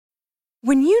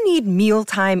When you need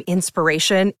mealtime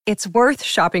inspiration, it's worth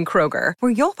shopping Kroger,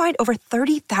 where you'll find over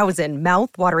 30,000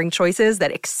 mouth-watering choices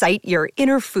that excite your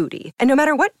inner foodie. And no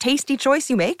matter what tasty choice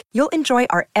you make, you'll enjoy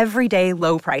our everyday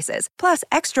low prices, plus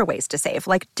extra ways to save,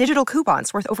 like digital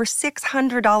coupons worth over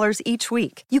 $600 each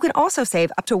week. You can also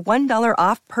save up to $1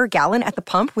 off per gallon at the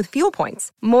pump with fuel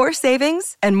points. More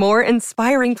savings and more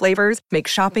inspiring flavors make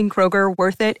shopping Kroger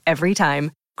worth it every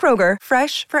time. Kroger,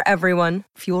 fresh for everyone.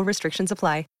 Fuel restrictions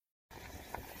apply.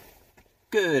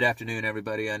 Good afternoon,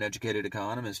 everybody. Uneducated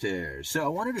Economist here. So I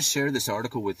wanted to share this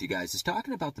article with you guys. It's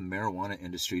talking about the marijuana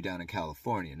industry down in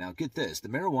California. Now, get this. The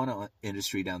marijuana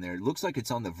industry down there, it looks like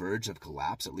it's on the verge of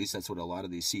collapse. At least that's what a lot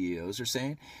of these CEOs are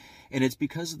saying. And it's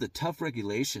because of the tough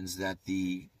regulations that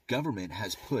the government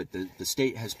has put, the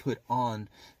state has put on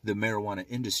the marijuana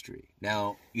industry.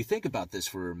 Now, you think about this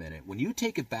for a minute. When you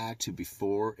take it back to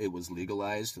before it was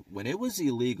legalized, when it was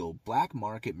illegal, black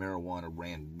market marijuana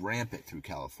ran rampant through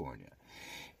California.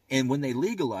 And when they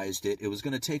legalized it, it was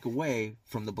going to take away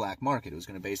from the black market. It was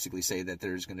going to basically say that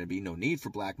there's going to be no need for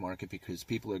black market because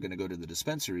people are going to go to the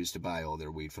dispensaries to buy all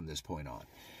their weed from this point on.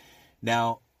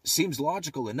 Now, seems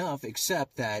logical enough,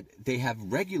 except that they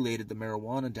have regulated the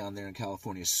marijuana down there in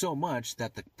California so much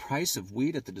that the price of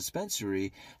weed at the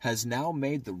dispensary has now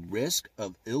made the risk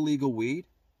of illegal weed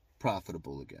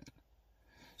profitable again.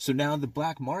 So now the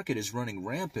black market is running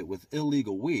rampant with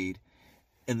illegal weed,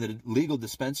 and the legal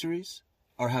dispensaries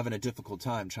are having a difficult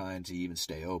time trying to even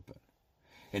stay open.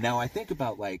 And now I think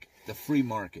about like the free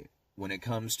market when it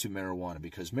comes to marijuana,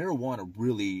 because marijuana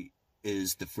really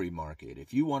is the free market.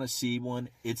 If you want to see one,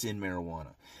 it's in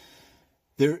marijuana.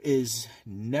 There is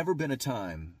never been a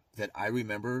time that I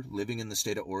remember living in the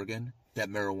state of Oregon that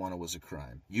marijuana was a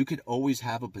crime. You could always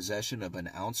have a possession of an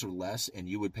ounce or less and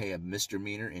you would pay a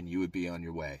misdemeanor and you would be on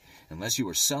your way. Unless you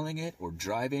were selling it or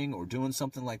driving or doing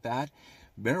something like that,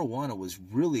 marijuana was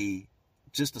really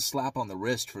just a slap on the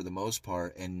wrist for the most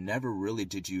part, and never really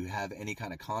did you have any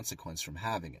kind of consequence from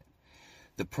having it.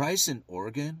 The price in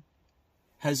Oregon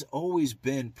has always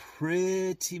been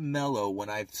pretty mellow when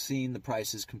I've seen the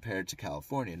prices compared to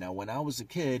California. Now, when I was a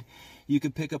kid, you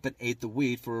could pick up an eighth of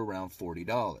weed for around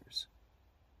 $40.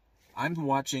 I'm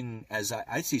watching as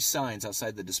I see signs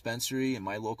outside the dispensary in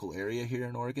my local area here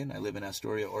in Oregon. I live in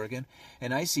Astoria, Oregon,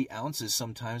 and I see ounces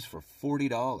sometimes for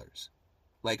 $40.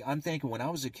 Like, I'm thinking when I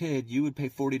was a kid, you would pay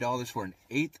 $40 for an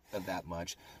eighth of that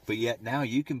much, but yet now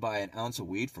you can buy an ounce of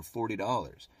weed for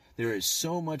 $40. There is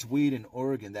so much weed in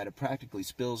Oregon that it practically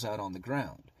spills out on the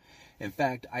ground. In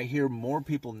fact, I hear more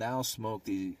people now smoke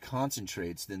the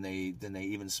concentrates than they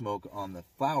even smoke on the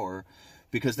flower,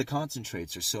 because the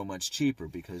concentrates are so much cheaper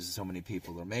because so many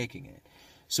people are making it.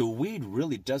 So weed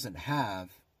really doesn't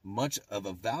have much of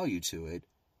a value to it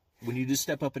when you just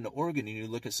step up into Oregon and you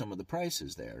look at some of the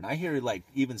prices there. And I hear like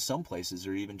even some places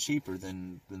are even cheaper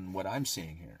than what I'm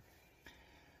seeing here.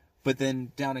 But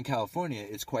then down in California,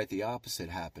 it's quite the opposite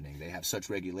happening. They have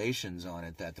such regulations on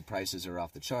it that the prices are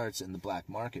off the charts and the black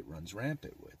market runs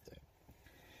rampant with it.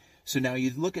 So now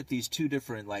you look at these two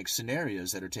different like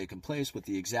scenarios that are taking place with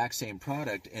the exact same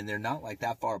product, and they're not like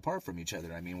that far apart from each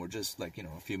other. I mean, we're just like,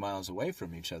 a few miles away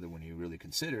from each other when you really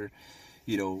consider,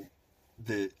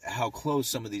 how close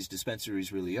some of these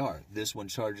dispensaries really are. This one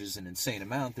charges an insane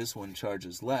amount. This one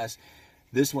charges less.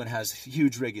 This one has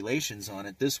huge regulations on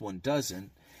it. This one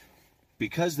doesn't.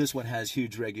 Because this one has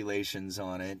huge regulations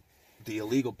on it, the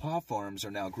illegal pot farms are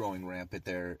now growing rampant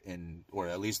there or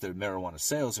at least their marijuana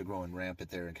sales are growing rampant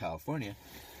there in California.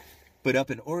 But up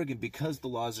in Oregon, because the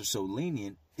laws are so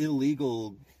lenient,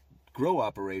 illegal grow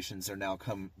operations are now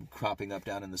cropping up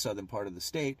down in the southern part of the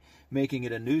state, making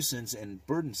it a nuisance and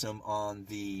burdensome on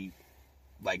the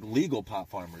legal pot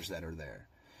farmers that are there.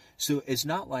 So it's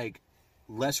not like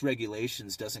less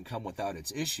regulations doesn't come without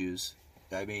its issues.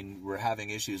 I mean, we're having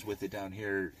issues with it down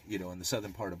here, in the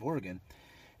southern part of Oregon.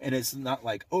 And it's not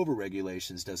like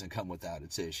over-regulations doesn't come without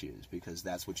its issues, because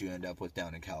that's what you end up with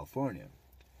down in California.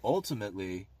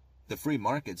 Ultimately, the free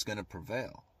market's going to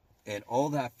prevail. And all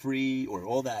that free or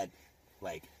all that,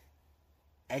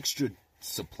 extra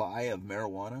supply of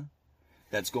marijuana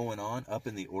that's going on up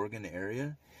in the Oregon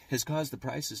area has caused the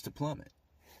prices to plummet.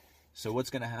 So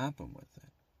what's going to happen with it?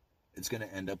 It's going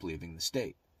to end up leaving the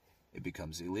state. It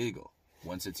becomes illegal.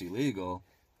 Once it's illegal,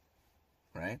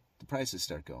 right, the prices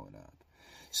start going up.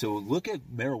 So look at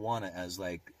marijuana as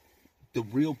the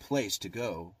real place to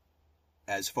go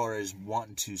as far as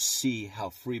wanting to see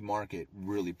how free market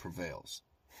really prevails.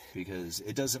 Because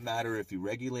it doesn't matter if you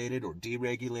regulate it or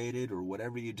deregulate it or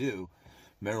whatever you do,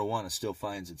 marijuana still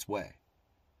finds its way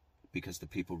because the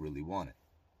people really want it.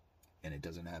 And it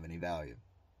doesn't have any value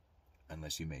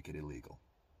unless you make it illegal.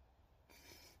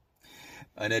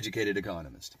 uneducated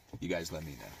economist. You guys let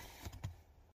me know.